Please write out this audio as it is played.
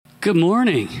Good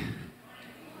morning.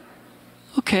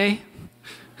 Okay.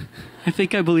 I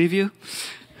think I believe you.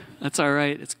 That's all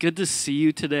right. It's good to see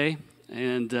you today,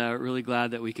 and really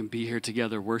glad that we can be here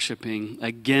together worshiping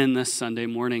again this Sunday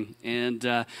morning. And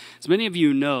as many of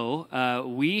you know,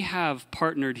 we have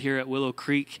partnered here at Willow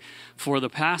Creek for the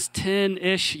past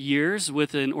 10-ish years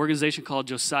with an organization called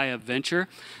Josiah Venture,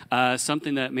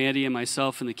 something that Mandy and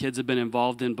myself and the kids have been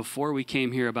involved in before we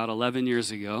came here about 11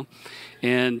 years ago.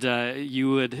 And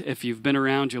you would, if you've been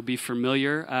around, you'll be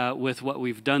familiar with what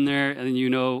we've done there. And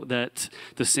you know that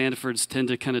the Sandifords tend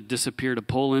to kind of disappear to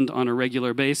Poland on a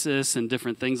regular basis and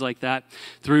different things like that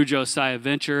through Josiah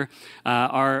Venture.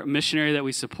 Our missionary that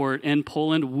we support in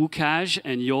Poland, Łukasz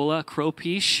and Jola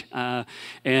Kropisz,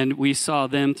 and we saw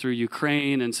them through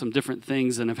Ukraine and some different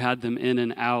things and have had them in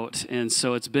and out. And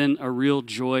so it's been a real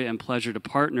joy and pleasure to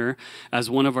partner as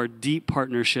one of our deep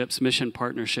partnerships, mission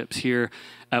partnerships here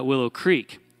at Willow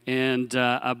Creek. And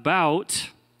about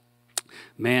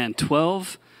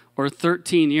 12 or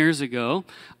 13 years ago,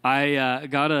 I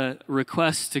got a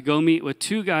request to go meet with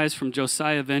two guys from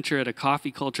Josiah Venture at a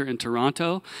coffee culture in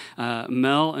Toronto,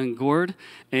 Mel and Gord.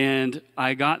 And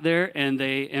I got there, and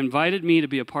they invited me to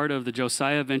be a part of the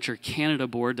Josiah Venture Canada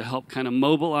board to help kind of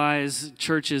mobilize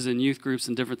churches and youth groups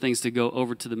and different things to go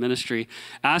over to the ministry.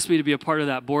 Asked me to be a part of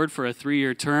that board for a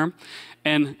 3-year term.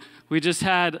 And we just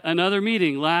had another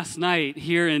meeting last night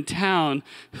here in town,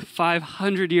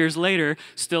 500 years later,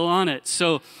 still on it.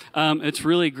 So it's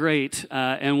really great.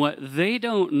 And what they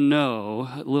don't know,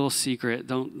 a little secret,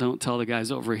 don't tell the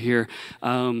guys over here,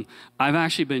 I've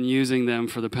actually been using them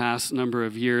for the past number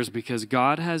of years because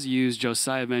God has used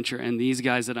Josiah Venture and these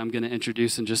guys that I'm going to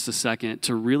introduce in just a second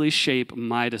to really shape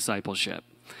my discipleship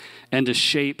and to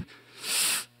shape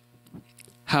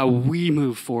how we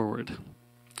move forward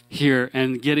here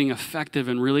and getting effective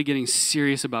and really getting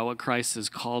serious about what Christ has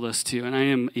called us to. And I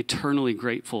am eternally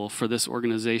grateful for this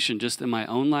organization just in my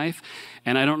own life.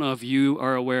 And I don't know if you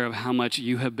are aware of how much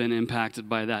you have been impacted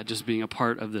by that, just being a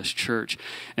part of this church.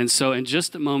 And so in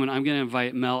just a moment, I'm going to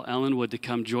invite Mel Ellenwood to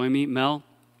come join me. Mel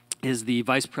is the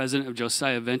vice president of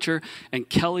Josiah Venture, and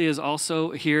Kelly is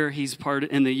also here. He's part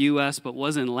in the U.S., but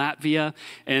was in Latvia,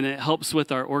 and it helps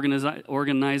with our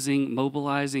organizing,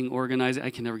 mobilizing. I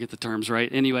can never get the terms right.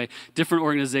 Anyway, different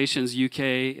organizations,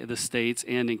 UK, the States,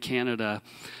 and in Canada.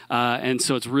 And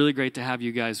so it's really great to have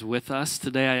you guys with us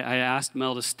today. I asked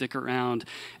Mel to stick around,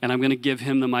 and I'm going to give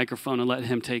him the microphone and let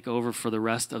him take over for the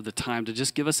rest of the time to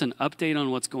just give us an update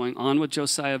on what's going on with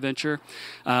Josiah Venture,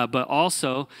 but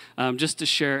also just to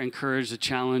share, encourage, to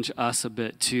challenge us a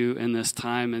bit too in this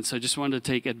time. And so I just wanted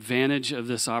to take advantage of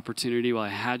this opportunity while I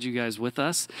had you guys with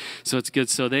us. So it's good.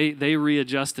 So they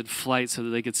readjusted flights so that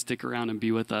they could stick around and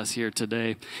be with us here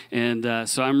today. And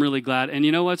so I'm really glad. And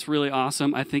you know what's really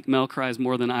awesome? I think Mel cries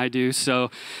more than I do. So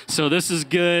this is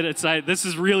good. This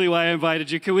is really why I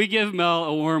invited you. Can we give Mel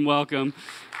a warm welcome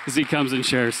as he comes and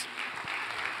shares?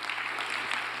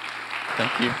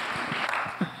 Thank you.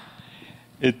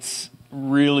 It's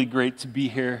really great to be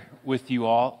here with you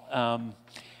all.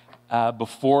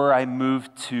 Before I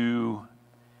moved to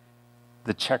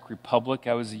the Czech Republic,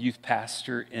 I was a youth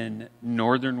pastor in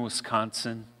northern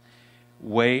Wisconsin,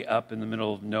 way up in the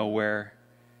middle of nowhere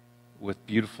with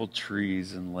beautiful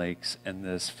trees and lakes, and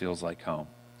this feels like home.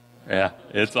 Yeah,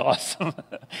 it's awesome.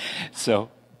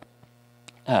 So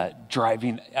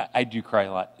driving, I do cry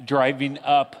a lot. Driving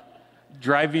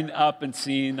up and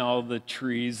seeing all the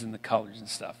trees and the colors and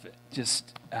stuff, it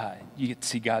just, you get to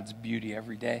see God's beauty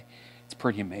every day. It's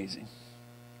pretty amazing.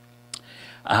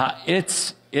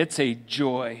 It's a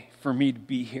joy for me to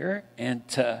be here and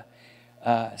to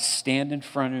stand in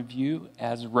front of you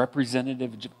as a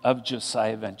representative of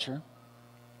Josiah Venture,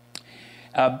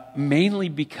 mainly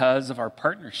because of our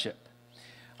partnership.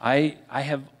 I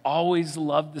have always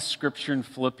loved the scripture in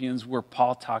Philippians where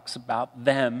Paul talks about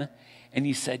them. And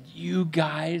he said, you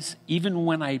guys, even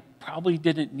when I probably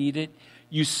didn't need it,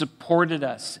 you supported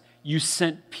us. You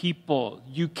sent people.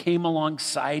 You came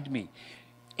alongside me.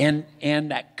 And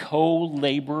that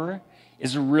co-laborer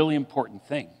is a really important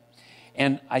thing.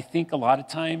 And I think a lot of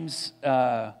times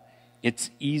it's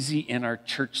easy in our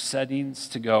church settings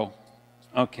to go,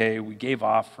 okay, we gave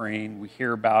offering, we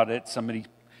hear about it, somebody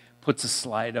puts a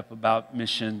slide up about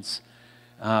missions.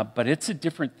 But it's a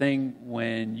different thing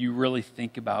when you really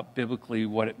think about biblically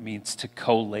what it means to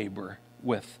co-labor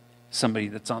with somebody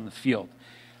that's on the field.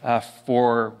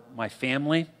 For my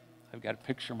family, I've got a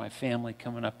picture of my family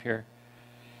coming up here.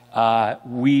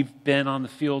 We've been on the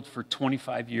field for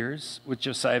 25 years with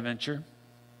Josiah Venture.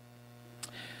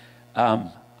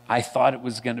 I thought it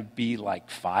was going to be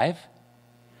like 5.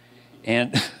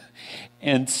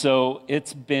 And so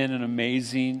it's been an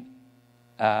amazing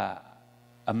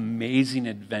amazing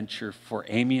adventure for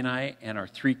Amy and I and our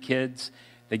 3 kids.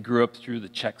 They grew up through the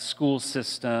Czech school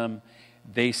system.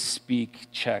 They speak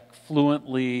Czech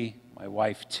fluently, my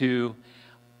wife too.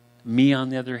 Me, on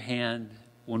the other hand,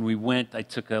 when we went, I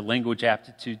took a language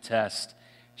aptitude test.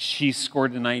 She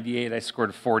scored a 98, I scored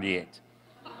a 48.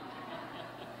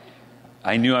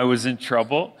 I knew I was in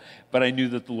trouble, but I knew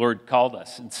that the Lord called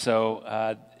us. And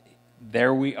so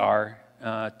there we are,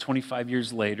 25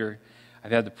 years later.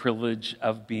 I've had the privilege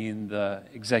of being the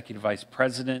executive vice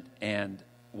president, and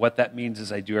what that means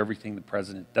is I do everything the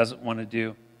president doesn't want to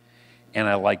do, and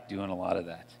I like doing a lot of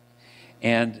that.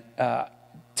 And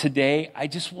today, I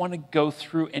just want to go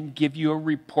through and give you a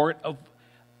report of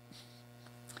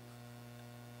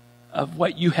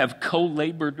what you have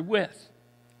co-labored with,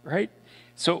 right?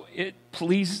 So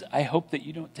please, I hope that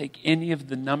you don't take any of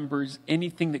the numbers,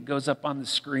 anything that goes up on the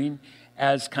screen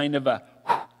as kind of a,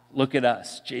 look at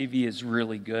us, JV is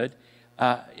really good.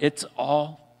 It's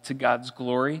all to God's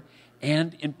glory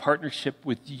and in partnership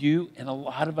with you and a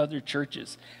lot of other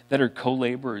churches that are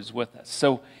co-laborers with us.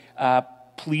 So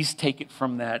please take it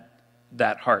from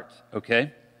that heart,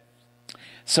 okay?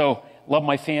 So, love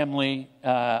my family.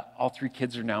 All 3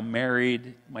 kids are now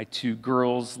married. My 2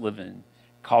 girls live in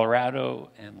Colorado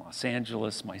and Los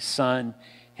Angeles. My son,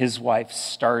 his wife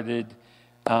started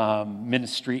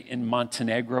ministry in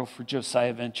Montenegro for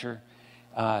Josiah Venture.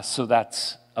 So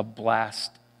that's a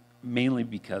blast, mainly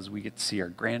because we get to see our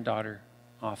granddaughter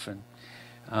often.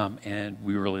 And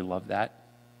we really love that.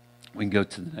 We can go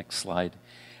to the next slide.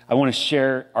 I want to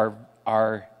share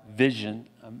our vision.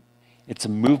 It's a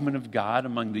movement of God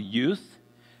among the youth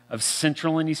of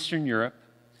Central and Eastern Europe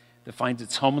that finds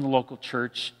its home in the local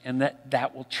church, and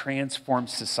that will transform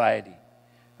society.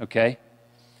 Okay?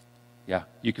 Yeah,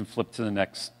 you can flip to the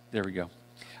next. There we go.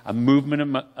 A movement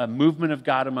of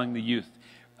God among the youth.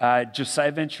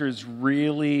 Josiah Venture is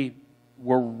we're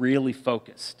really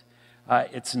focused.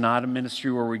 It's not a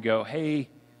ministry where we go, hey,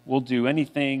 we'll do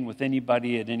anything with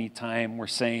anybody at any time. We're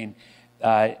saying,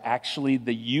 actually,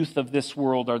 the youth of this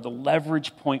world are the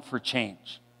leverage point for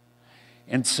change.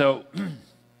 And so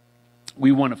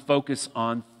we want to focus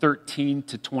on 13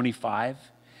 to 25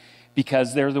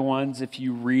 because they're the ones, if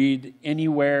you read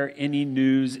anywhere, any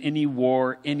news, any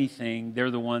war, anything,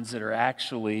 they're the ones that are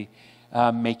actually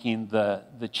making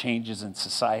the changes in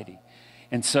society.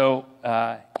 And so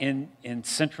in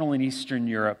Central and Eastern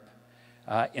Europe,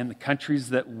 in the countries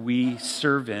that we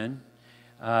serve in,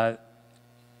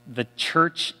 the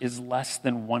church is less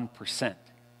than 1%.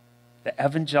 The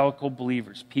evangelical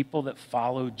believers, people that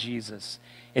follow Jesus,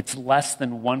 it's less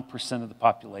than 1% of the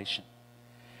population.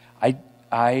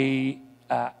 I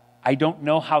don't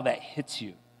know how that hits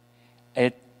you.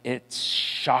 It's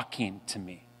shocking to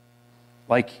me.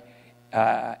 Like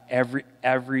every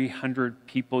 100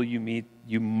 people you meet,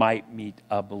 you might meet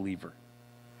a believer.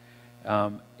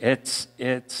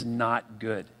 It's not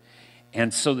good.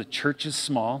 And so the church is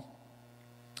small,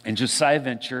 and Josiah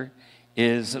Venture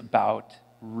is about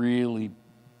really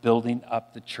building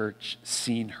up the church,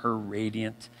 seeing her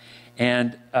radiant.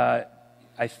 And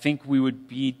I think we would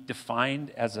be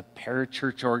defined as a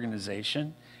parachurch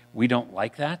organization. We don't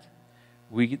like that.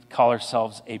 We call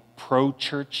ourselves a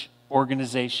pro-church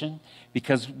organization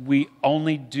because we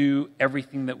only do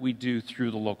everything that we do through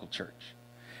the local church.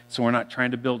 So we're not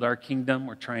trying to build our kingdom.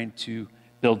 We're trying to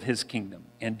build his kingdom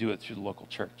and do it through the local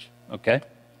church, okay?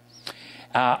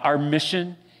 Our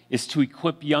mission is to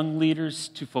equip young leaders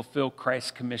to fulfill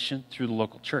Christ's commission through the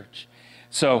local church.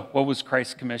 So what was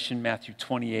Christ's commission? Matthew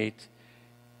 28,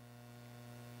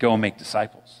 go and make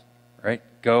disciples, right?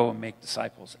 Go and make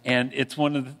disciples. And it's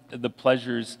one of the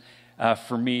pleasures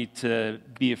for me to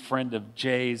be a friend of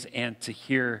Jay's and to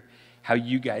hear how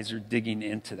you guys are digging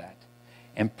into that.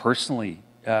 And personally,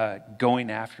 going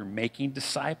after making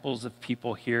disciples of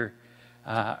people here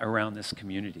around this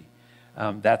community.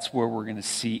 That's where we're going to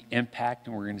see impact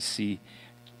and we're going to see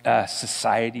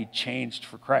society changed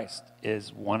for Christ,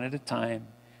 is one at a time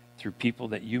through people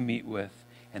that you meet with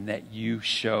and that you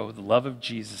show the love of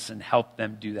Jesus and help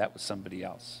them do that with somebody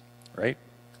else, right?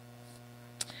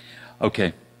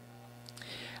 Okay.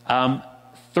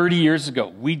 30 years ago,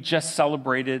 we just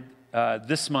celebrated,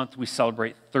 this month we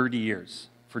celebrate 30 years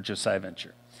for Josiah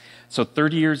Venture. So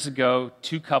 30 years ago,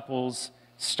 2 couples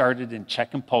started in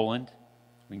Czech and Poland.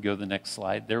 We can go to the next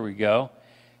slide. There we go.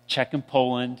 Czech and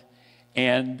Poland.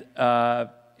 And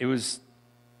it was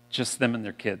just them and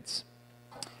their kids.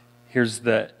 Here's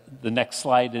the next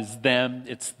slide is them.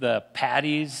 It's the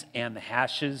patties and the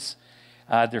hashes.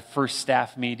 Their first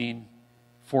staff meeting,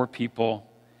 4 people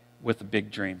with a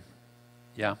big dream.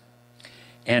 Yeah.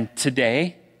 And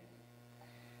today,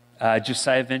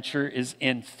 Josiah Venture is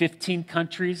in 15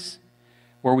 countries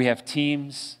where we have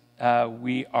teams.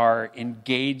 We are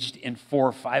engaged in 4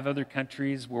 or 5 other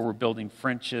countries where we're building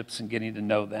friendships and getting to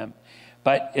know them.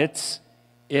 But it's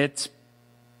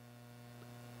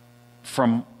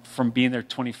from being there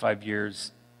 25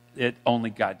 years, only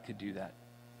God could do that.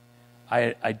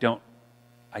 I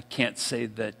can't say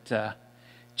that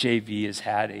JV has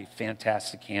had a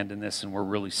fantastic hand in this and we're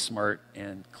really smart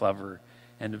and clever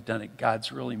and have done it.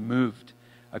 God's really moved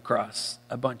across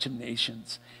a bunch of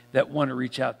nations that want to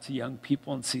reach out to young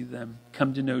people and see them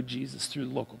come to know Jesus through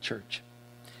the local church.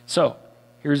 So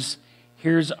here's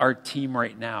our team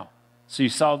right now. So you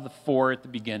saw the 4 at the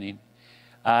beginning.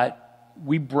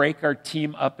 We break our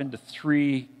team up into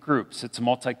 3 groups. It's a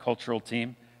multicultural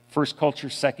team. First culture,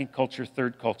 second culture,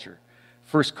 third culture.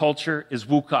 First culture is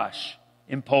Łukasz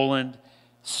in Poland,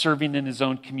 serving in his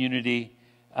own community.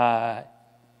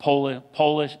 Polak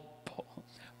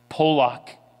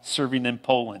serving in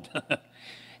Poland.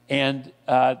 And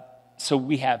so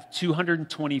we have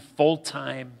 220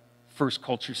 full-time first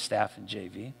culture staff in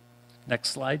JV. Next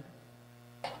slide.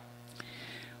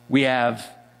 We have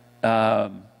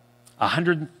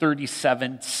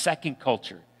 137 second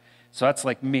culture. So that's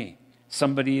like me,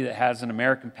 somebody that has an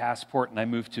American passport and I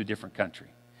moved to a different country.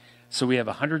 So we have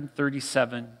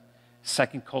 137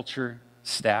 second culture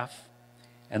staff.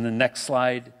 And the next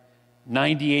slide,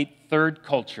 98 third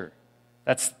culture.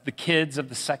 That's the kids of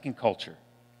the second culture,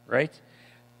 right?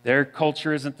 Their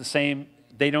culture isn't the same.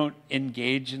 They don't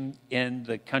engage in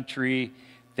the country.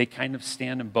 They kind of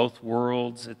stand in both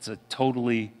worlds. It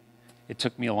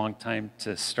took me a long time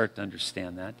to start to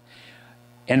understand that.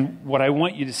 And what I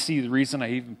want you to see, the reason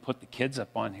I even put the kids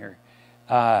up on here,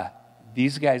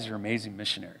 these guys are amazing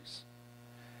missionaries.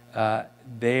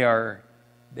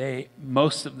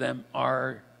 Most of them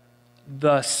are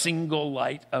the single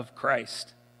light of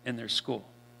Christ in their school.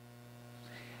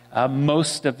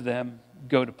 Most of them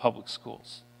go to public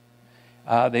schools.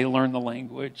 They learn the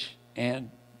language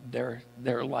and they're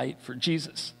light for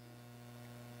Jesus.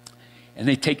 And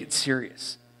they take it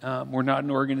serious. We're not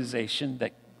an organization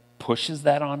that pushes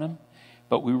that on them,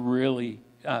 but we really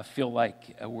feel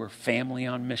like we're family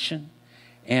on mission.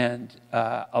 And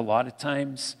a lot of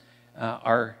times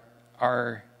our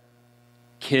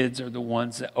kids are the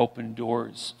ones that open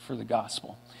doors for the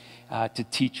gospel to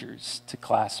teachers, to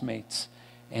classmates,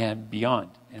 and beyond.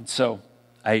 And so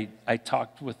I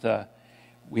talked with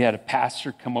we had a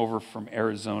pastor come over from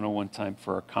Arizona one time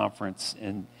for our conference,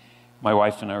 and my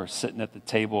wife and I were sitting at the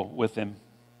table with him,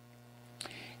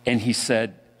 and he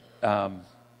said,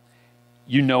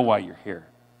 you know why you're here.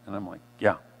 And I'm like,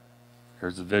 yeah,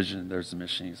 there's the vision, there's the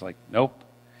mission. He's like, nope,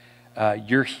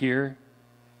 you're here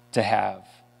to have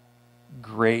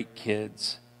great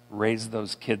kids, raise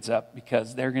those kids up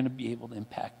because they're going to be able to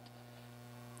impact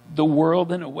the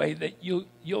world in a way that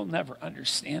you'll never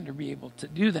understand or be able to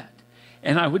do that.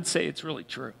 And I would say it's really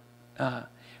true.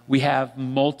 We have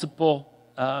multiple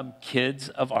kids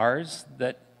of ours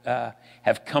that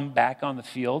have come back on the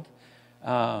field,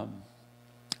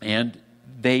 and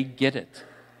they get it.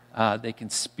 They can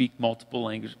speak multiple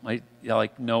languages.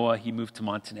 Like Noah, he moved to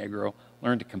Montenegro,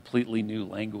 learned a completely new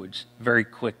language very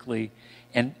quickly,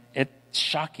 and it's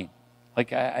shocking.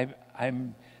 Like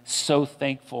I'm so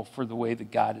thankful for the way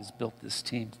that God has built this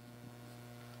team.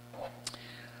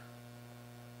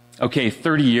 Okay,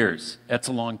 30 years. That's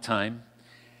a long time.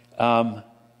 I'm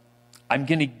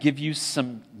going to give you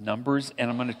some numbers, and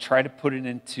I'm going to try to put it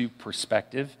into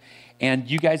perspective. And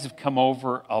you guys have come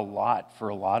over a lot for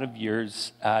a lot of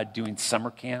years doing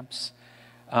summer camps.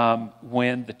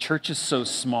 When the church is so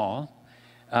small,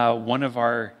 one of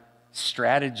our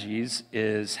strategies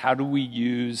is how do we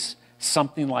use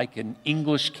something like an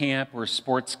English camp or a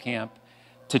sports camp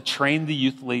to train the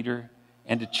youth leader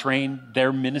and to train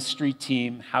their ministry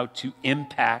team how to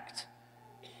impact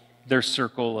their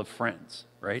circle of friends,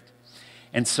 right?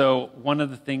 And so one of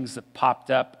the things that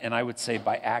popped up, and I would say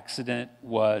by accident,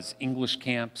 was English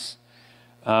camps.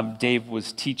 Dave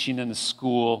was teaching in a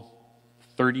school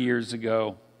 30 years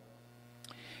ago,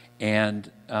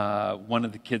 and one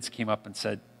of the kids came up and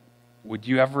said, would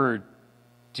you ever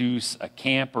do a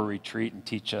camp or retreat and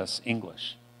teach us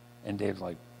English? And Dave's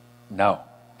like, no,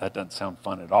 that doesn't sound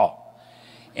fun at all.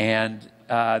 And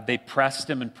they pressed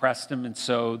him, and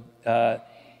so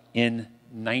in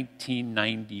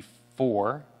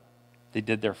 1994, they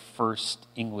did their first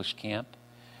English camp.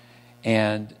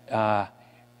 And I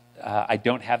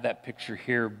don't have that picture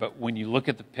here, but when you look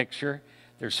at the picture,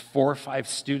 there's 4 or 5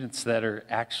 students that are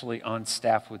actually on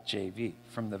staff with JV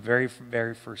from the very,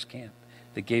 very first camp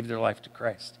that gave their life to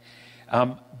Christ.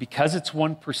 Because it's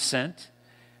 1%,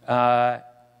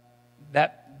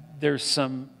 there's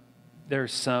some the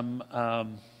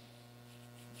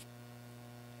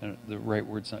right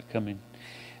word's not coming.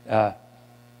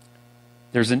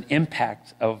 There's an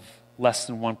impact of less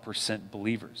than 1%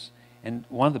 believers. And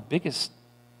one of the biggest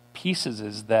pieces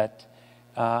is that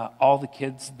all the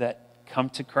kids that come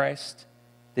to Christ,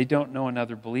 they don't know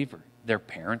another believer. Their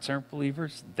parents aren't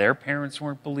believers. Their parents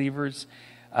weren't believers.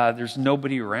 There's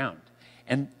nobody around.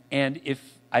 And if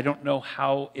I don't know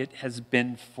how it has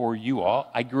been for you all.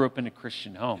 I grew up in a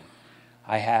Christian home.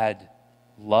 I had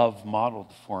love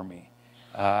modeled for me.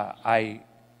 I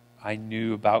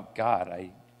knew about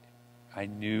God. I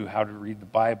knew how to read the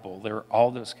Bible. There were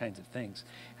all those kinds of things.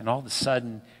 And all of a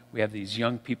sudden, we have these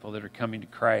young people that are coming to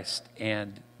Christ,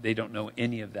 and they don't know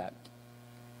any of that.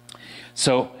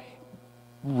 So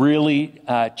really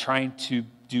trying to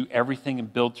do everything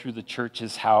and build through the church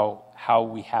is how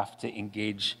we have to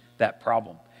engage that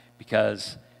problem,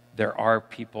 because there are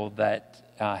people that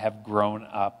have grown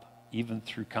up, even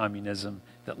through communism,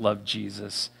 that love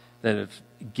Jesus, that have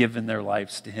given their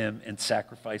lives to him and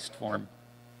sacrificed for him.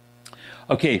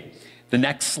 Okay, the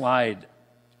next slide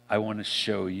I want to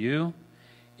show you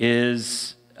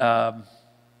is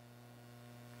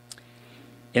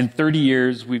in 30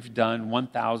 years, we've done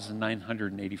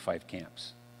 1,985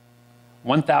 camps.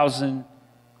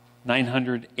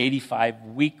 1,985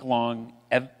 week-long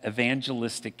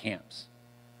evangelistic camps.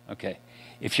 Okay,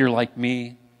 if you're like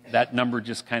me, that number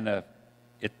just kind of,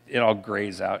 it all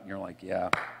grays out, and you're like, yeah,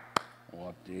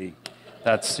 whoop-dee,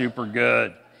 that's super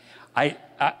good.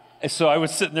 So I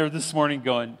was sitting there this morning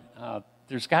going,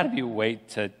 there's got to be a way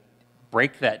to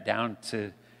break that down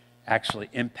to actually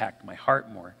impact my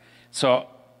heart more. So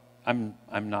I'm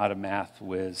not a math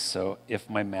whiz, so if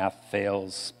my math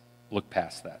fails, look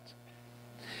past that.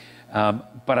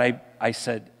 But I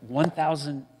said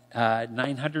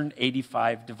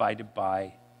 1,985 divided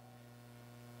by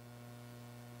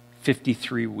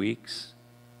 53 weeks,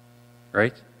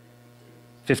 right?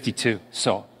 52.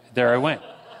 So there I went.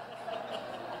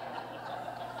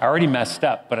 I already messed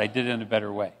up, but I did it in a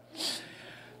better way.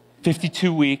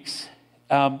 52 weeks.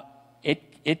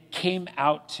 It came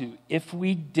out to, if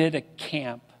we did a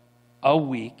camp a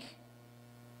week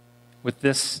with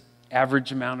this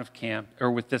average amount of camp,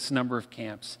 or with this number of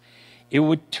camps, it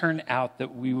would turn out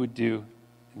that we would do,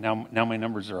 now my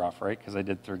numbers are off, right? Because I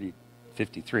did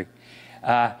 53.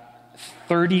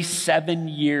 37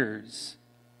 years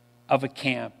of a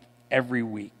camp every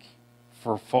week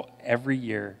for every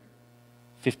year,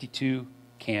 52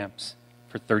 camps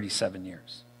for 37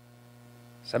 years.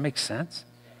 Does that make sense?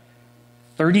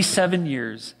 37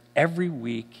 years, every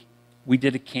week, we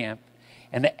did a camp,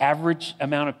 and the average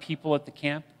amount of people at the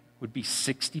camp would be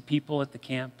 60 people at the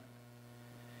camp.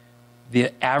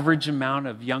 The average amount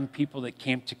of young people that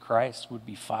came to Christ would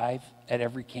be 5 at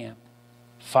every camp.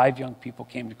 5 young people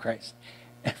came to Christ.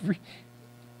 Every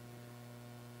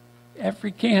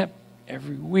camp,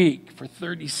 every week for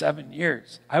 37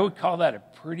 years. I would call that a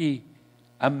pretty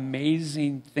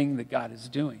amazing thing that God is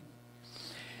doing.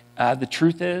 The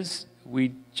truth is,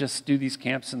 we just do these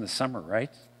camps in the summer,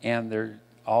 right? And they're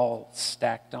all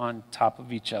stacked on top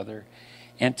of each other.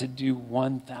 And to do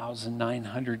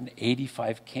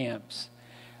 1,985 camps,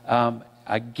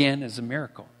 again, is a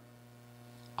miracle.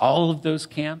 All of those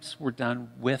camps were done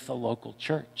with a local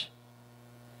church.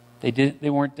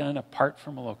 They weren't done apart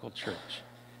from a local church.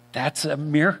 That's a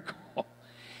miracle.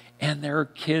 And there are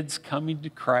kids coming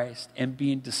to Christ and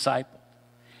being discipled.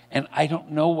 And I don't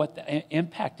know what the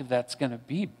impact of that's going to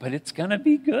be, but it's going to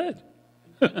be good.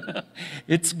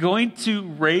 It's going to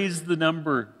raise the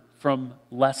number from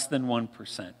less than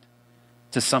 1%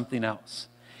 to something else.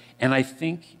 And I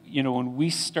think, when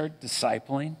we start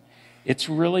discipling, it's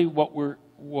really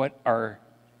what our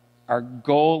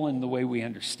goal and the way we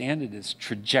understand it is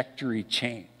trajectory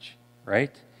change,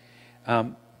 right?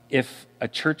 If a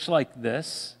church like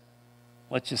this,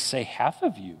 let's just say half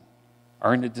of you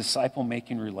are in a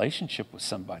disciple-making relationship with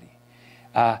somebody,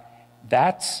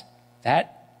 that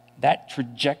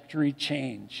trajectory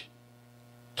change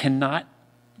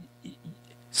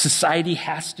society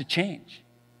has to change.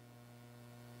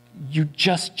 You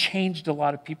just changed a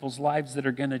lot of people's lives that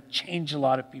are going to change a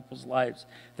lot of people's lives.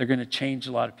 They're going to change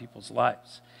a lot of people's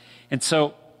lives. And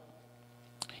so,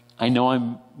 I know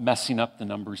I'm messing up the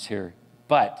numbers here,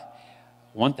 but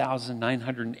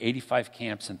 1,985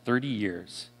 camps in 30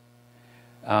 years,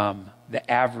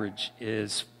 the average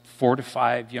is 4 to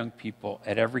 5 young people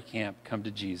at every camp come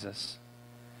to Jesus.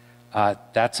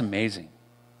 That's amazing.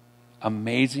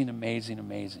 Amazing, amazing,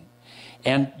 amazing.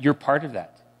 And you're part of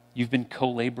that. You've been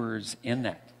co-laborers in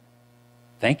that.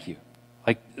 Thank you.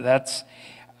 I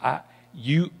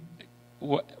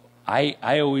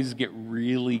I always get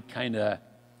really kind of,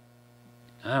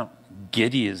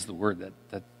 giddy is the word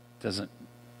that doesn't,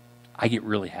 I get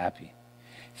really happy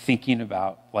thinking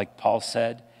about, like Paul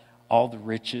said, all the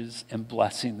riches and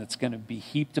blessing that's going to be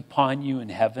heaped upon you in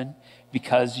heaven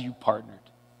because you partnered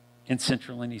in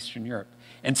Central and Eastern Europe.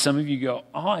 And some of you go,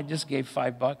 oh, I just gave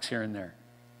 $5 here and there.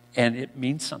 And it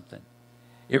means something.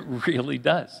 It really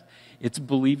does. It's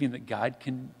believing that God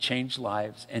can change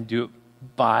lives and do it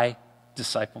by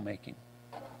disciple making.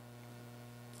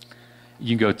 You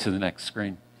can go to the next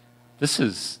screen. This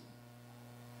is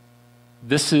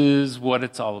what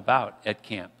it's all about at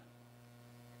camp.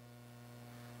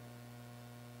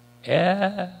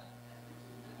 Yeah.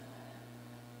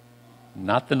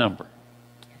 Not the number.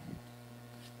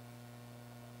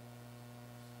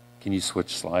 Can you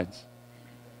switch slides?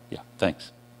 Yeah,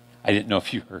 thanks. I didn't know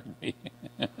if you heard me.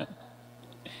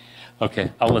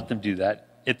 Okay, I'll let them do that.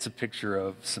 It's a picture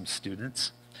of some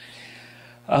students.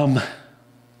 Yeah.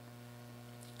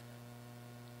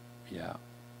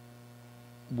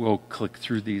 We'll click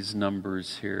through these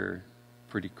numbers here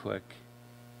pretty quick.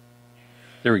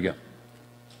 There we go.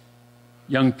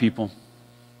 Young people.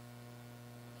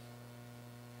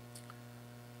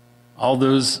 All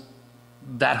those,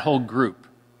 that whole group.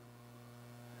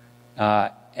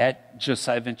 At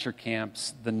Josiah Venture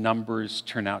Camps, the numbers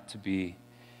turn out to be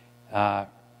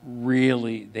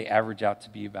really, they average out to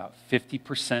be about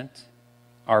 50%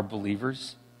 are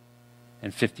believers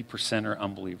and 50% are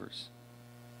unbelievers.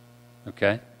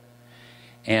 Okay?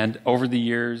 And over the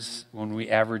years, when we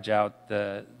average out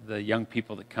the young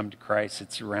people that come to Christ,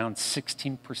 it's around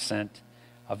 16%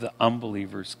 of the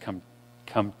unbelievers come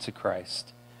to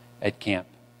Christ at camp,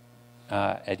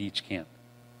 at each camp.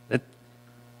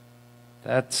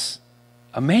 That's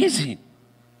amazing.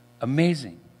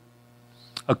 Amazing.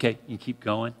 Okay, you keep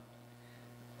going.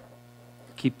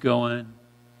 Keep going.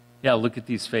 Yeah, look at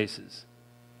these faces.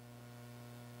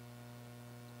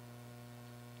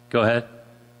 Go ahead.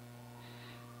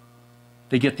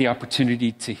 They get the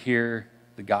opportunity to hear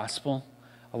the gospel,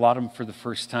 a lot of them for the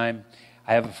first time.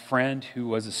 I have a friend who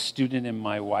was a student in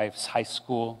my wife's high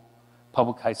school,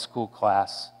 public high school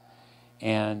class,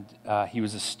 and he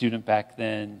was a student back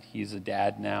then. He's a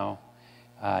dad now.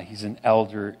 He's an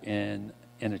elder in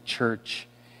a church,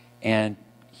 and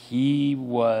he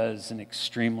was an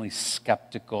extremely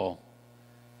skeptical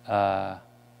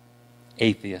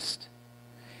atheist,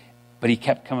 but he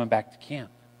kept coming back to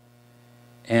camp.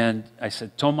 And I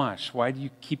said, Tomasz, why do you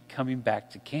keep coming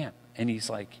back to camp? And he's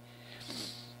like,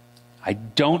 I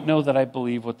don't know that I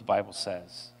believe what the Bible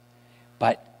says,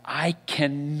 but I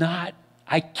can't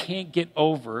get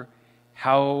over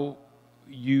how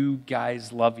you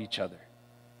guys love each other.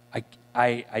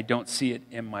 I don't see it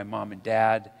in my mom and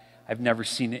dad. I've never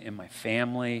seen it in my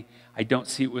family. I don't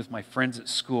see it with my friends at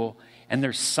school. And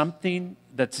there's something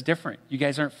that's different. You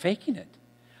guys aren't faking it.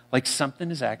 Like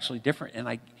something is actually different. And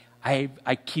I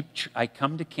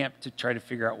come to camp to try to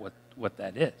figure out what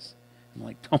that is. I'm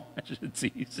like, don't much, it's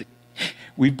easy.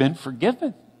 We've been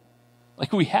forgiven.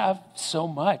 Like we have so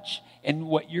much. And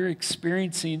what you're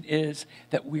experiencing is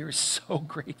that we are so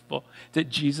grateful that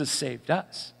Jesus saved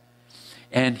us.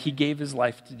 And he gave his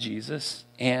life to Jesus.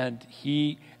 And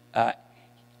I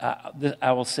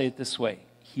will say it this way.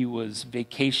 He was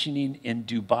vacationing in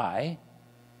Dubai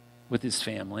with his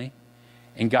family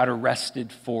and got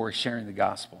arrested for sharing the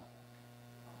gospel.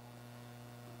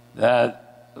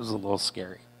 That was a little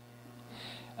scary.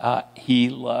 He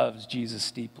loves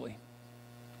Jesus deeply.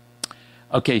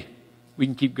 Okay, we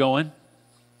can keep going.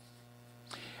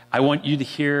 I want you to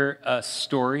hear a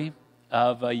story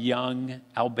of a young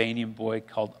Albanian boy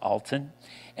called Alton.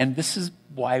 And this is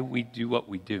why we do what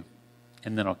we do.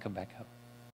 And then I'll come back up.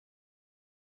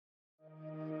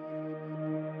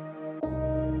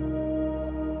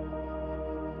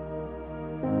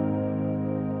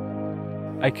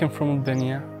 I came from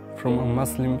Albania, from a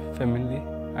Muslim family,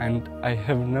 and I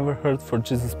have never heard for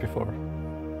Jesus before.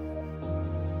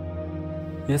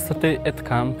 Yesterday at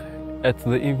camp, at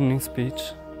the evening speech,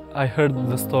 I heard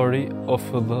the story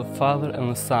of the father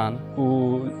and the son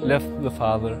who left the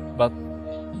father, but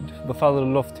the father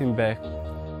loved him back.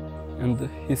 And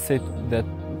he said that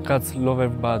God's love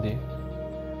everybody.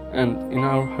 And in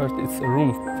our heart it's a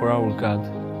room for our God,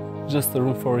 just a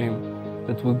room for him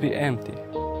that will be empty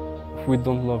if we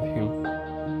don't love him.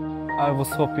 I was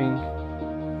hoping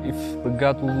if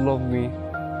God would love me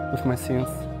with my sins,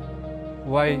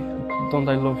 why don't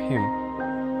I love him?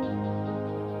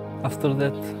 After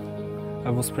that, I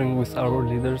was praying with our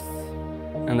leaders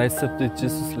and I accepted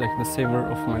Jesus like the Savior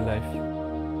of my life.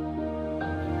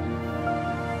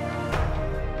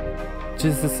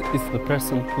 Jesus is the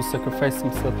person who sacrificed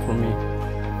himself for me,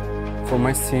 for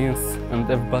my sins and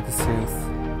everybody's sins.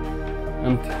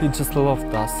 And he just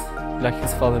loved us like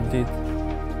his father did.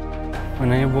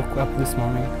 When I woke up this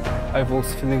morning, I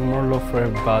was feeling more love for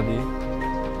everybody.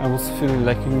 I was feeling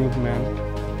like a new man,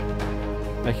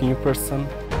 like a new person,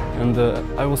 and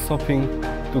I was hoping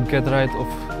to get rid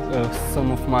of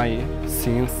some of my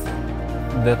sins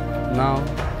that now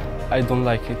I don't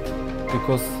like it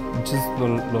because Jesus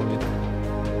don't love it.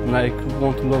 And I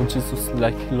want to love Jesus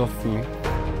like he loved me.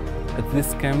 At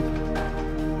this camp,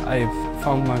 I've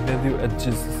found my value at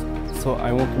Jesus, so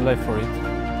I want to live for it.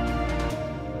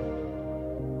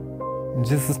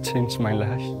 Jesus changed my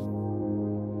life.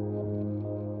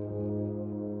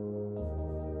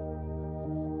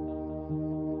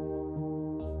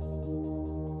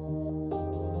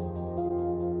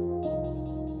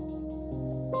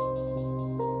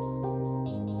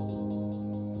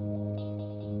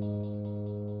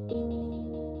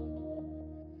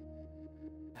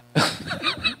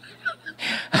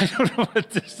 I don't know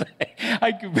what to say.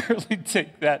 I can barely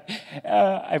take that.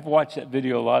 I've watched that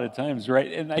video a lot of times,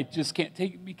 right? And I just can't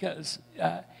take it because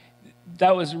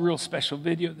that was a real special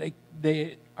video.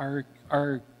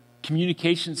 Our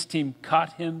communications team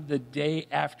caught him the day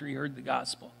after he heard the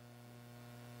gospel.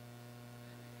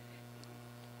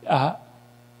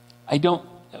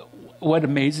 What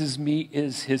amazes me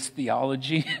is his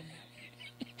theology.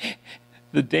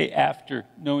 The day after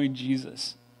knowing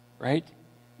Jesus, right?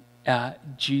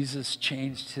 Jesus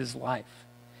changed his life.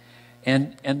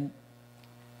 And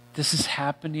this is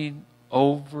happening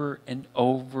over and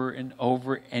over and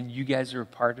over, and you guys are a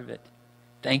part of it.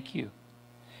 Thank you.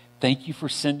 Thank you for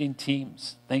sending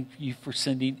teams. Thank you for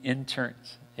sending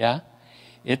interns. Yeah?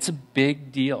 It's a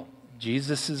big deal.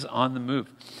 Jesus is on the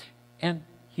move. And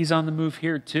he's on the move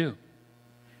here too.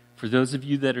 For those of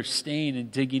you that are staying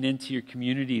and digging into your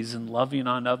communities and loving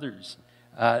on others,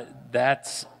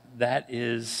 that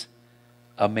is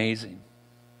amazing.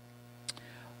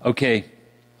 Okay.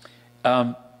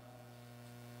 Yeah,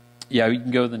 we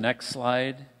can go to the next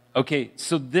slide. Okay,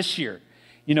 so this year,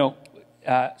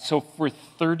 so for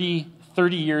 30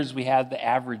 years we had the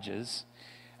averages,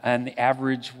 and the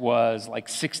average was like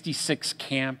 66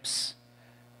 camps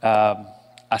a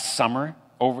summer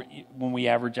over when we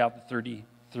average out the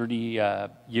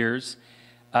 30 years.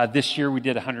 This year we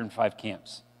did 105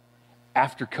 camps.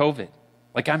 After COVID,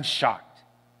 I'm shocked.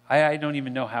 I don't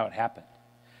even know how it happened.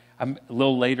 A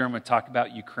little later, I'm going to talk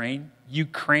about Ukraine.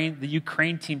 The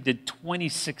Ukraine team did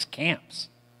 26 camps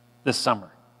this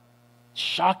summer.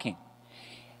 Shocking.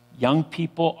 Young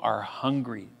people are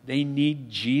hungry. They need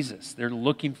Jesus. They're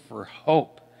looking for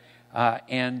hope,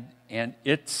 and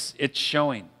it's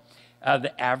showing.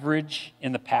 The average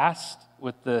in the past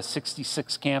with the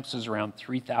 66 camps was around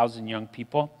 3,000 young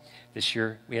people. This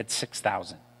year we had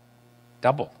 6,000.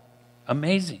 Doubled.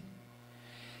 Amazing.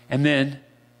 And then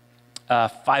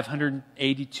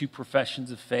 582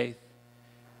 professions of faith,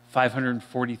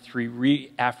 543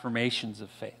 reaffirmations of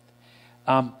faith.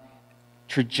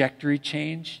 Trajectory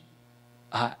change.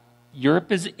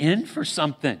 Europe is in for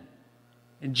something.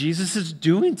 And Jesus is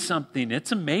doing something.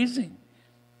 It's amazing.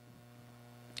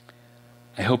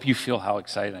 I hope you feel how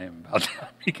excited I am about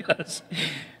that because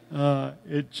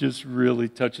it just really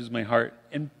touches my heart.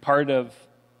 And part of,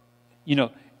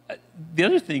 the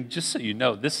other thing, just so you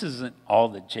know, this isn't all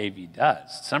that JV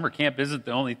does. Summer camp isn't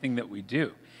the only thing that we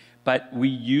do. But we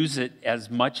use it as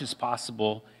much as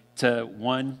possible to,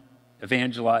 one,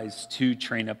 evangelize, two,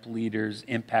 train up leaders,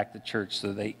 impact the church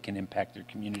so they can impact their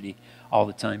community all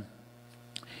the time.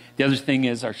 The other thing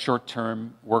is our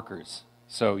short-term workers.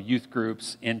 So youth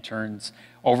groups, interns.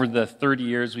 Over the 30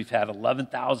 years, we've had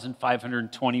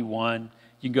 11,521.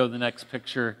 You can go to the next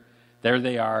picture. There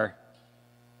they are.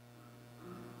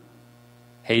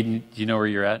 Hayden, do you know where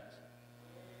you're at?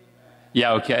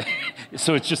 Yeah, okay.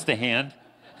 So it's just a hand?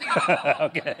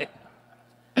 Okay.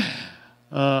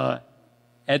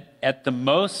 At the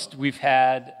most, we've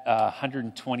had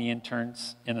 120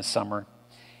 interns in the summer,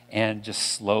 and just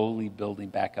slowly building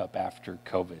back up after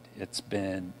COVID. That's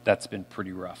been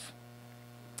pretty rough.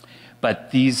 But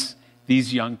these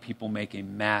young people make a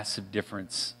massive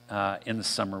difference in the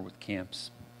summer with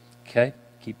camps. Okay,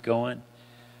 keep going.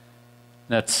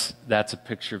 That's a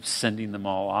picture of sending them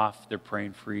all off. They're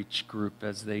praying for each group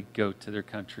as they go to their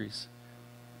countries.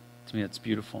 To me, that's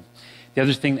beautiful. The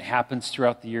other thing that happens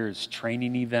throughout the year is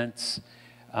training events.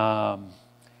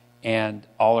 And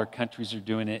all our countries are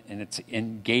doing it, and it's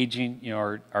engaging.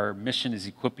 Our mission is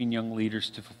equipping young leaders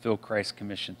to fulfill Christ's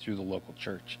commission through the local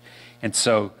church. And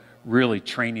so really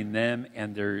training them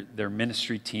and their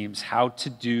ministry teams how to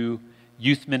do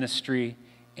youth ministry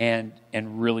and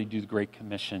really do the Great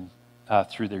Commission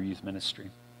through their youth ministry.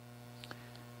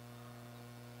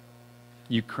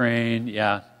 Ukraine,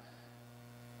 yeah.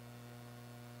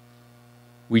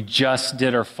 We just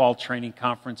did our fall training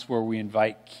conference where we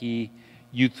invite key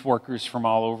youth workers from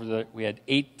all over we had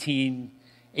 18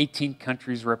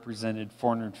 countries represented,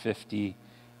 450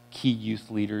 key youth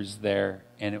leaders there,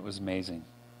 and it was amazing.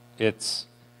 It's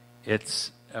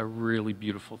a really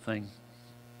beautiful thing.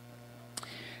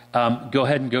 Go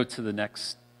ahead and go to the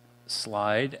next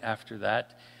slide after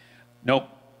that. Nope,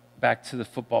 back to the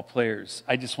football players.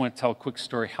 I just want to tell a quick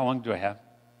story. How long do I have?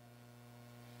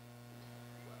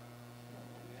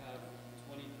 We have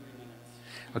 23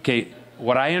 minutes. Okay,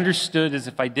 what I understood is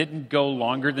if I didn't go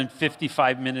longer than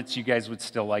 55 minutes, you guys would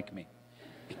still like me.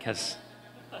 Because,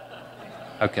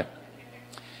 okay,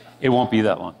 it won't be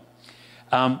that long.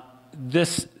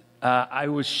 I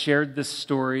was shared this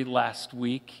story last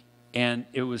week, and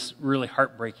it was really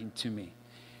heartbreaking to me.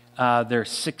 There are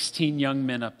 16 young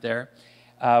men up there.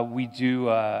 We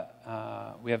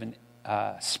have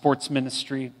a sports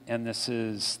ministry, and this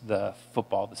is the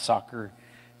soccer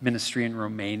ministry in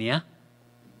Romania,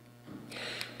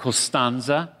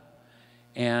 Costanza,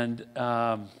 and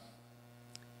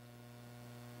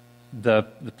the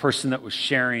person that was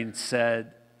sharing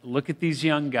said, look at these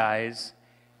young guys.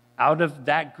 Out of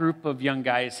that group of young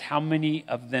guys, how many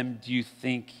of them do you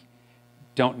think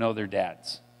don't know their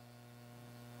dads?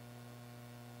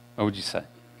 What would you say?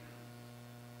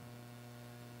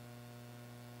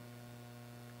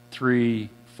 3,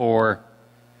 4,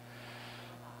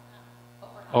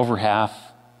 over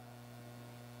half.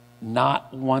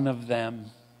 Not one of them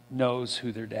knows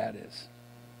who their dad is.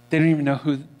 They don't even know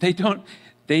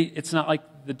it's not like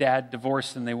the dad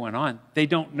divorced and they went on. They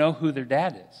don't know who their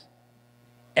dad is.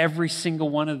 Every single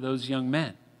one of those young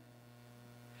men.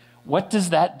 What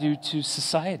does that do to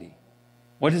society?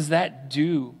 What does that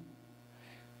do?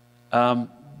 The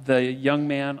young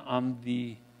man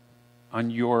on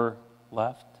your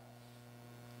left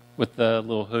with the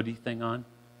little hoodie thing on.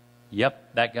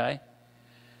 Yep, that guy.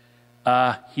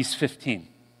 He's 15.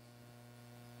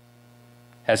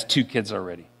 Has 2 kids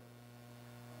already.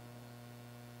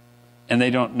 And they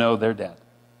don't know their dad.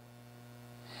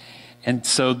 And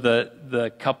so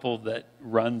the couple that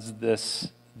runs this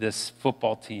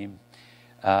football team,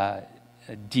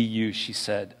 DU, she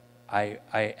said, I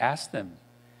asked them,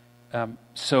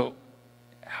 so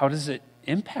how does it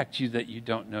impact you that you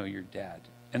don't know your dad?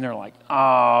 And they're like,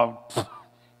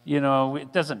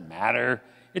 it doesn't matter.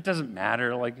 It doesn't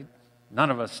matter. Like,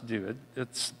 none of us do it.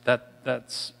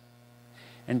 That's,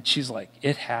 and she's like,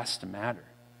 it has to matter.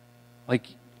 Like,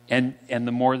 and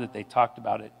the more that they talked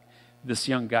about it, this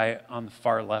young guy on the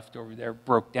far left over there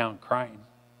broke down crying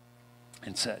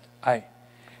and said,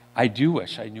 I do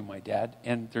wish I knew my dad,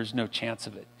 and there's no chance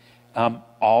of it.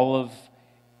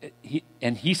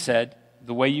 He said,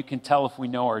 the way you can tell if we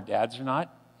know our dads or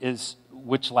not is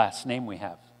which last name we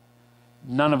have.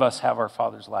 None of us have our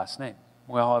father's last name.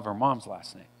 We all have our mom's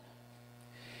last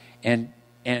name.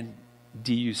 And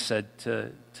DU said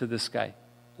to this guy,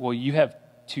 well, you have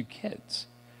 2 kids.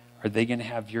 Are they going to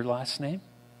have your last name?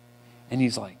 And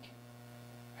he's like,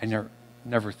 I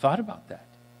never thought about that.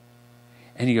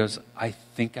 And he goes, I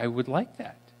think I would like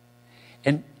that.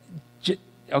 And,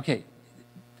 okay,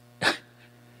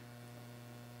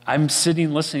 I'm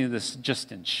sitting listening to this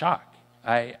just in shock.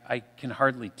 I can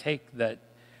hardly take that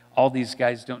all these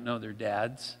guys don't know their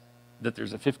dads, that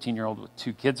there's a 15-year-old with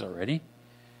 2 kids already.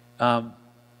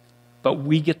 But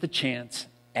we get the chance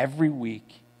every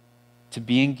week to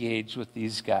be engaged with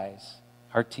these guys,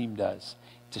 our team does,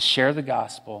 to share the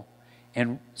gospel,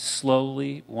 and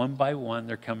slowly, one by one,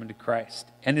 they're coming to Christ.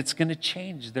 And it's going to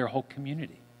change their whole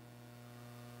community.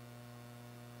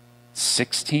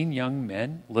 16 young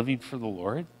men living for the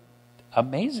Lord.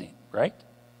 Amazing, right?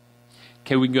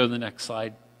 Okay, we can go to the next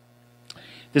slide.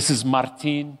 This is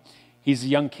Martin. He's a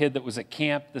young kid that was at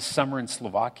camp this summer in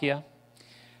Slovakia.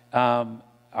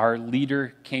 Our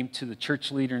leader came to the church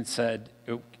leader and said,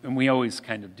 and we always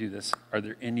kind of do this, are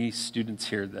there any students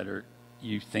here that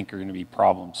you think are going to be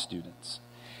problem students?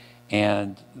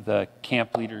 And the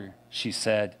camp leader, she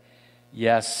said,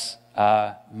 yes,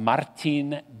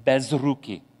 Martin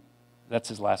Bezruki. That's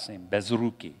his last name,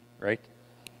 Bezruki, right?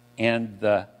 And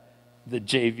the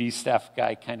JV staff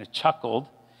guy kind of chuckled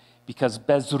because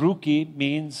Bezruki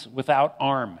means without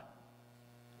arm.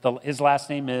 His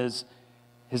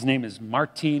name is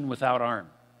Martin without arm.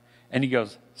 And he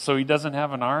goes, so he doesn't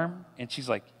have an arm? And she's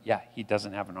like, yeah, he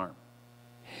doesn't have an arm.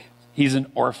 He's an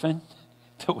orphan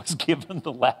that was given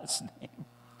the last name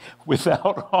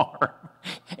without arm.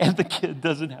 And the kid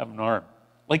doesn't have an arm.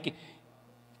 Like,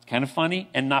 Kind of funny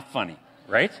and not funny,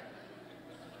 right?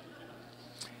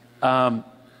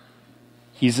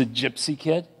 He's a gypsy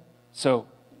kid, so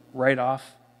right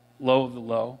off, low of the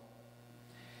low.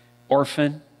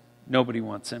 Orphan, nobody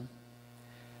wants him.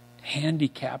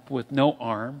 Handicapped with no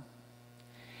arm.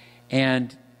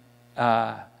 And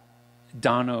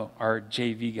Dono, our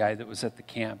JV guy that was at the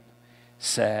camp,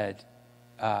 said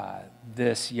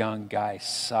this young guy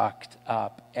sucked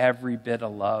up every bit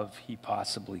of love he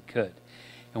possibly could.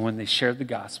 And when they shared the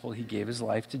gospel, he gave his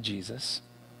life to Jesus.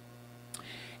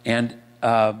 And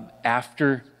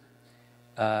after,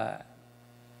 I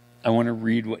want to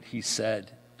read what he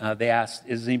said. They asked,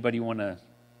 does anybody want to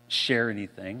share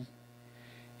anything?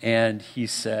 And he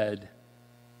said,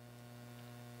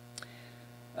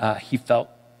 he felt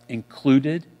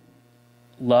included,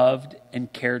 loved,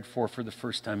 and cared for the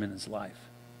first time in his life.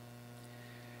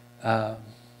 He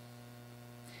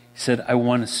said, I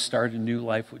want to start a new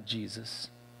life with Jesus.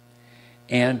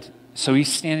 And so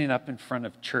he's standing up in front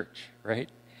of church, right?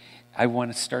 I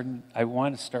want to start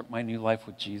my new life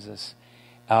with Jesus.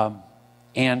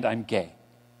 And I'm gay.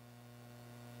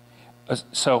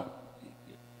 So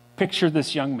picture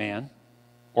this young man,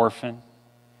 orphan,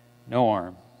 no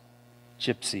arm,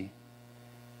 gypsy,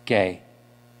 gay.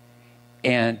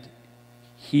 And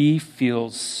he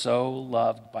feels so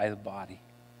loved by the body.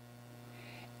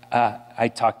 I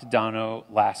talked to Dono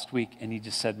last week, and he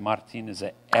just said Martin is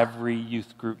at every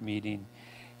youth group meeting.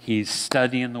 He's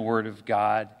studying the Word of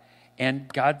God, and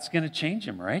God's going to change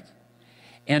him, right?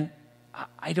 And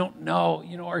I don't know,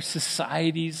 our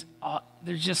societies,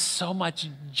 there's just so much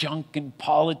junk and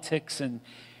politics and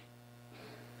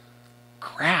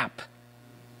crap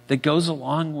that goes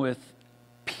along with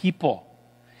people.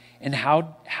 And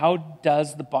how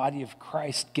does the body of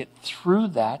Christ get through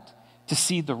that to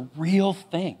see the real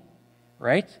thing,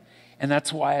 right? And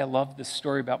that's why I love this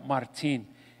story about Martin.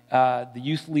 The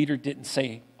youth leader didn't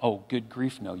say, oh, good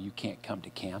grief, no, you can't come to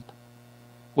camp.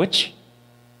 Which,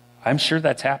 I'm sure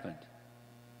that's happened.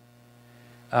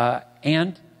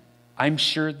 And I'm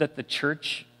sure that the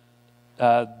church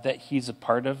that he's a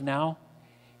part of now,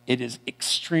 it is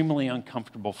extremely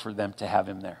uncomfortable for them to have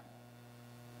him there.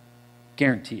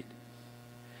 Guaranteed.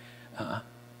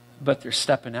 But they're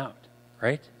stepping out,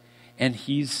 right? And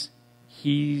he's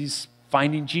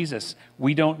finding Jesus.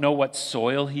 We don't know what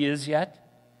soil he is yet.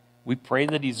 We pray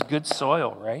that he's good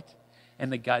soil, right?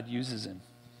 And that God uses him.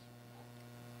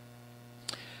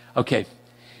 Okay,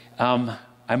 I'm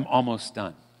almost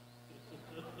done.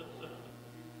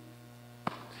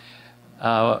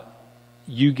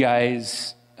 You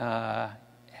guys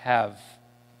had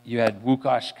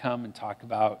Łukasz come and talk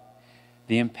about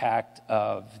the impact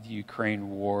of the Ukraine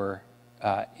war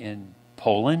in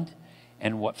Poland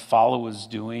and what Fala was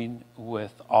doing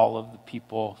with all of the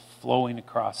people flowing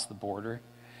across the border.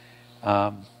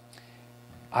 I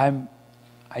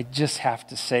just have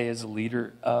to say, as a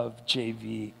leader of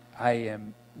JV, I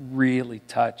am really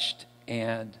touched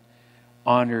and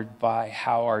honored by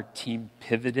how our team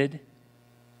pivoted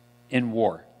in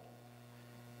war.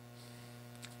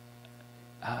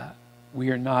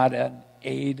 We are not an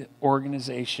aid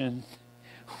organization.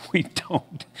 We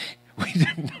didn't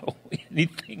know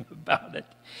anything about it.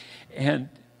 And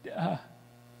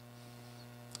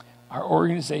our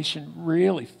organization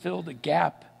really filled a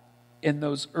gap in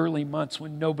those early months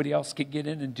when nobody else could get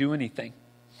in and do anything.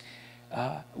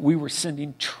 We were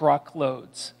sending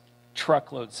truckloads,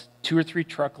 2 or 3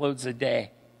 truckloads a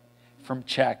day from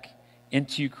Czech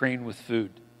into Ukraine with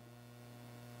food.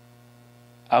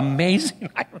 Amazing.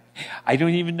 I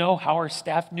don't even know how our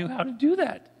staff knew how to do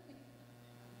that.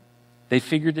 They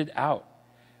figured it out.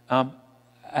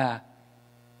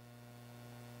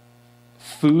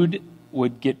 Food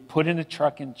would get put in a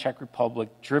truck in Czech Republic,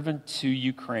 driven to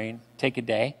Ukraine, take a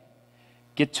day,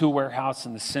 get to a warehouse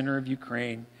in the center of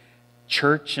Ukraine.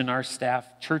 Church and our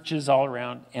staff, churches all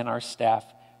around and our staff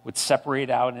would separate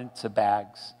out into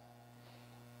bags,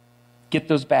 get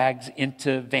those bags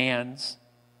into vans.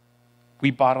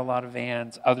 We bought a lot of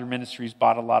vans. Other ministries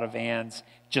bought a lot of vans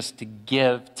just to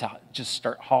give, to just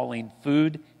start hauling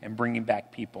food and bringing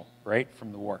back people, right,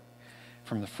 from the war,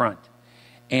 from the front.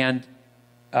 And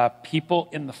people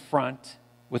in the front,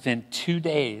 within 2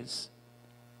 days,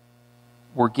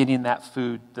 were getting that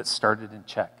food that started in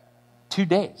Czech. 2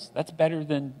 days. That's better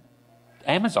than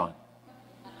Amazon.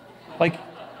 Like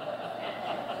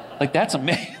that's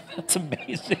amazing. That's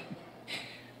amazing.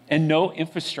 And no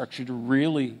infrastructure to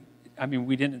really,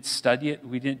 we didn't study it.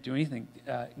 We didn't do anything.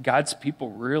 God's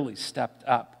people really stepped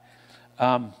up.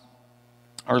 Our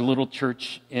little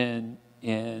church in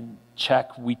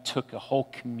Czech, we took a whole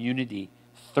community,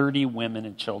 30 women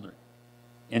and children,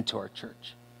 into our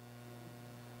church.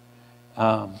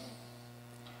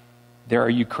 There are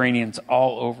Ukrainians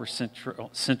all over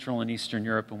Central and Eastern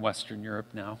Europe and Western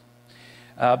Europe now.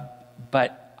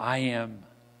 But I am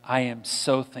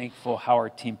so thankful how our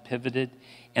team pivoted.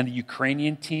 And the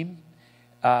Ukrainian team,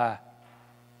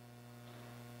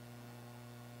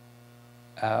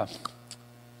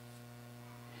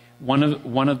 one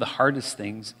of the hardest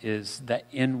things is that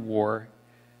in war,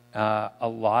 a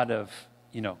lot of,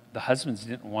 the husbands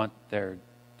didn't want their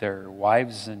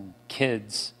wives and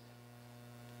kids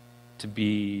to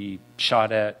be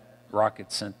shot at,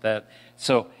 rockets sent that.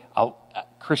 So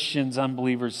Christians,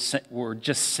 unbelievers were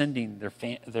just sending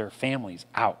their families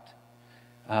out.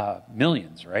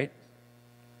 Millions, right?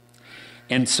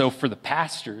 And so for the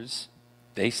pastors,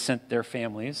 they sent their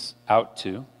families out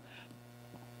too.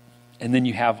 And then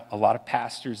you have a lot of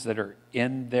pastors that are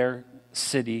in their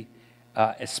city,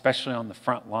 especially on the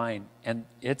front line, and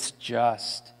it's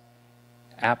just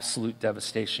absolute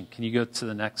devastation. Can you go to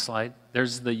the next slide?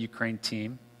 There's the Ukraine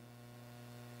team.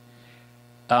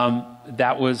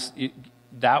 That was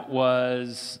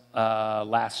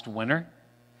last winter,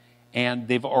 and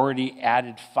they've already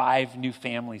added 5 new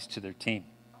families to their team.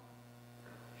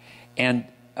 And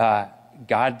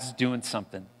God's doing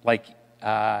something. Like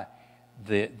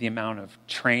the amount of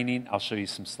training, I'll show you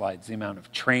some slides, the amount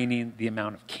of training, the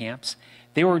amount of camps.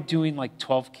 They were doing like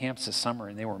 12 camps this summer,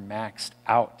 and they were maxed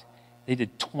out. They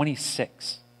did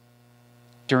 26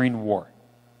 during war.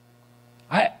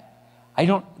 I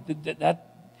don't,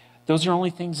 those are only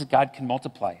things that God can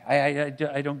multiply.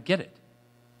 I don't get it.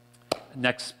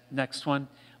 Next one.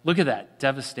 Look at that,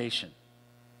 devastation.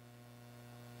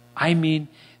 I mean,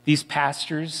 these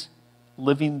pastors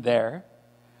living there,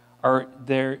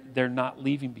 they're not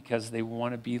leaving because they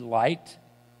want to be light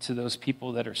to those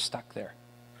people that are stuck there.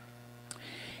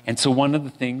 And so one of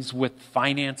the things with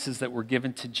finances that were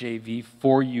given to JV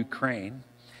for Ukraine,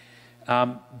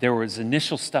 there was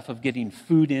initial stuff of getting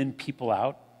food in, people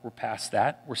out. We're past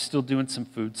that. We're still doing some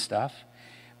food stuff.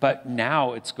 But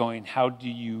now it's going, how do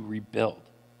you rebuild?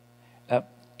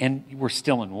 And we're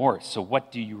still in war, so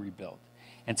what do you rebuild?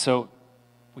 And so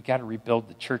we got to rebuild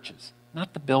the churches,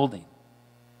 not the building,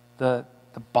 the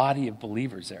body of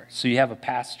believers there. So you have a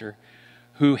pastor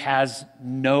who has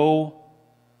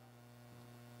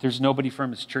there's nobody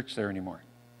from his church there anymore.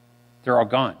 They're all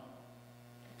gone.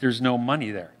 There's no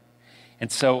money there.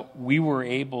 And so we were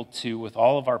able to, with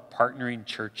all of our partnering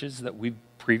churches that we've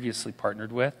previously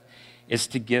partnered with, is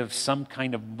to give some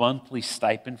kind of monthly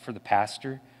stipend for the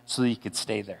pastor so that he could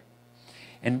stay there.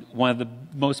 And one of the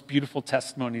most beautiful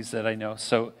testimonies that I know,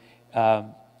 so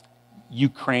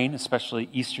Ukraine, especially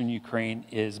Eastern Ukraine,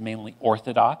 is mainly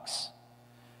Orthodox.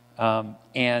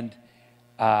 And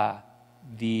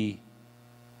the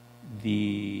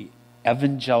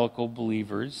evangelical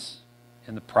believers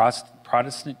and the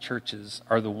Protestant churches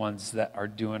are the ones that are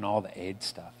doing all the aid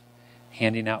stuff,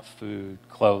 handing out food,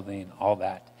 clothing, all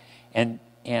that. And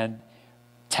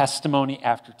testimony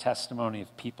after testimony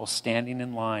of people standing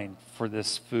in line for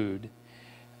this food,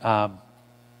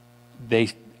 they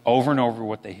over and over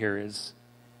what they hear is,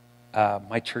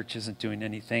 my church isn't doing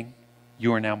anything.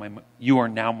 You are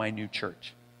now my new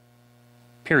church.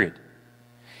 Period.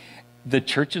 The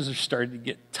churches are starting to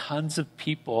get tons of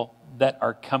people that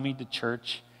are coming to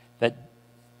church that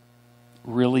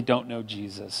really don't know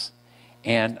Jesus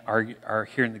and are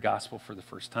hearing the gospel for the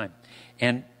first time.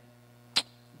 And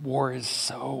war is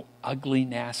so ugly,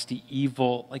 nasty,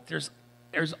 evil. Like there's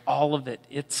all of it.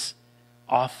 It's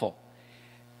awful.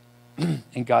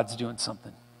 And God's doing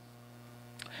something.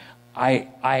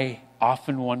 I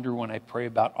often wonder when I pray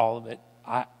about all of it,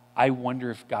 I wonder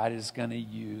if God is going to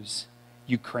use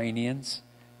Ukrainians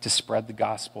to spread the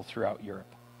gospel throughout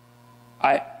Europe.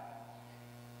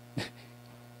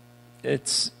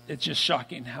 It's just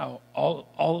shocking how all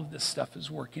of this stuff is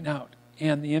working out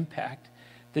and the impact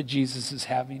that Jesus is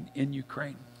having in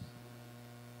Ukraine.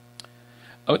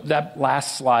 Oh, that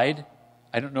last slide,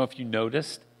 I don't know if you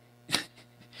noticed.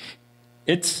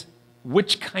 It's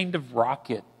which kind of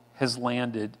rocket has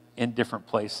landed in different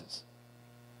places.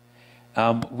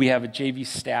 We have a JV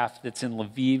staff that's in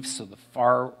Lviv, so the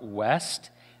far west,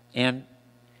 and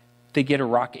they get a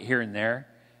rocket here and there.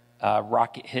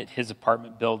 Rocket hit his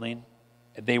apartment building.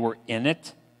 They were in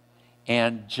it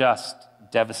and just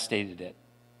devastated it.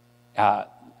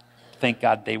 Thank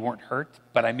God they weren't hurt,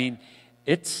 but I mean,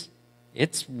 it's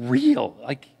real.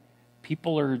 Like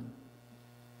people are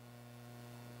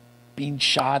being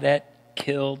shot at,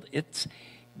 killed.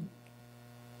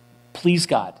 Please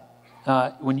God.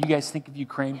 When you guys think of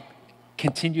Ukraine,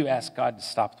 continue to ask God to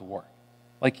stop the war.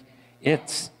 Like,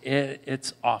 it's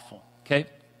awful, okay?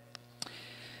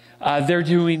 They're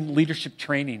doing leadership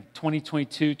training.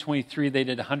 2022, 23, they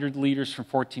did 100 leaders from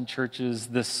 14 churches.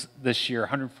 This year,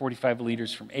 145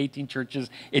 leaders from 18 churches.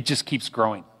 It just keeps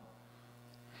growing.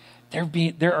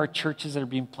 There are churches that are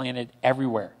being planted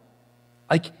everywhere.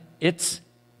 Like, it's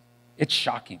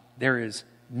shocking. There is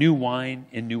new wine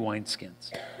in new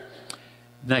wineskins.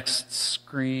 Next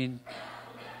screen.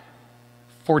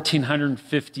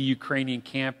 1,450 Ukrainian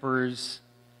campers.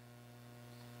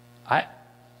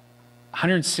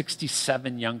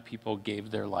 167 young people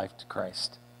gave their life to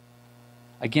Christ.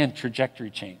 Again, trajectory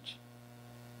change.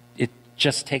 It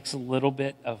just takes a little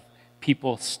bit of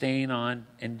people staying on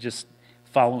and just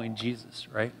following Jesus,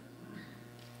 right?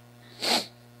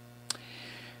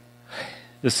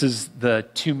 This is the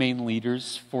two main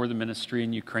leaders for the ministry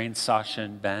in Ukraine, Sasha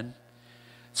and Ben.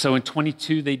 So in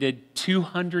 22, they did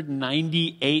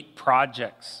 298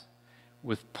 projects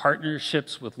with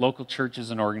partnerships with local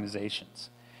churches and organizations.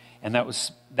 And that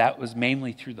was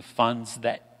mainly through the funds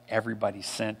that everybody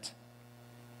sent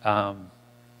to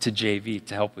JV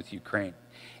to help with Ukraine.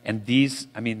 And these,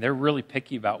 they're really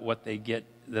picky about what they get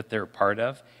that they're a part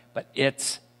of, but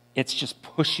it's just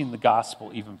pushing the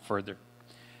gospel even further.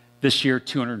 This year,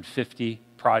 250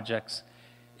 projects.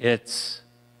 It's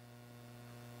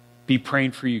be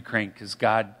praying for Ukraine because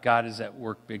God is at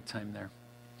work big time there.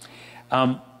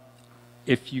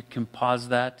 If you can pause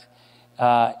that.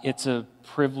 It's a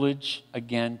privilege,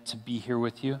 again, to be here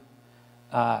with you.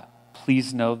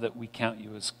 Please know that we count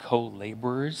you as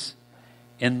co-laborers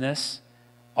in this.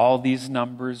 All these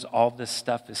numbers, all this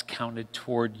stuff is counted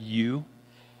toward you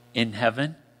in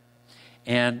heaven.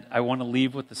 And I want to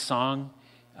leave with a song.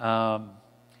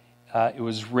 It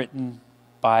was written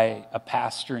by a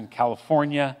pastor in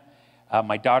California.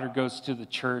 My daughter goes to the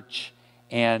church,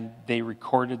 and they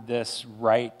recorded this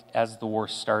right as the war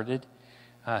started.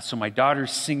 So my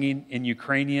daughter's singing in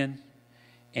Ukrainian,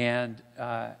 and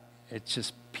it's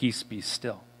just peace be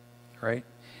still, right?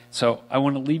 So I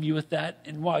want to leave you with that.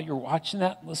 And while you're watching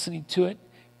that, listening to it,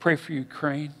 pray for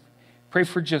Ukraine. Pray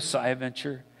for Josiah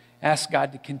Venture. Ask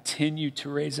God to continue to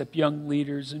raise up young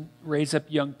leaders and raise up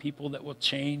young people that will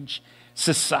change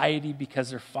society because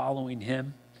they're following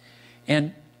him.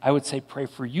 And I would say pray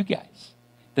for you guys,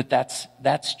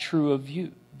 that's true of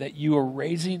you, that you are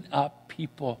raising up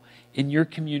people in your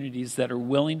communities that are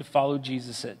willing to follow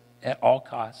Jesus at all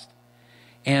cost.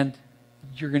 And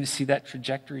you're going to see that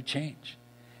trajectory change.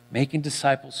 Making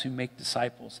disciples who make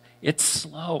disciples. It's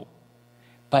slow,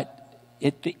 but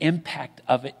the impact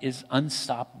of it is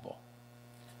unstoppable.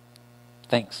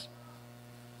 Thanks.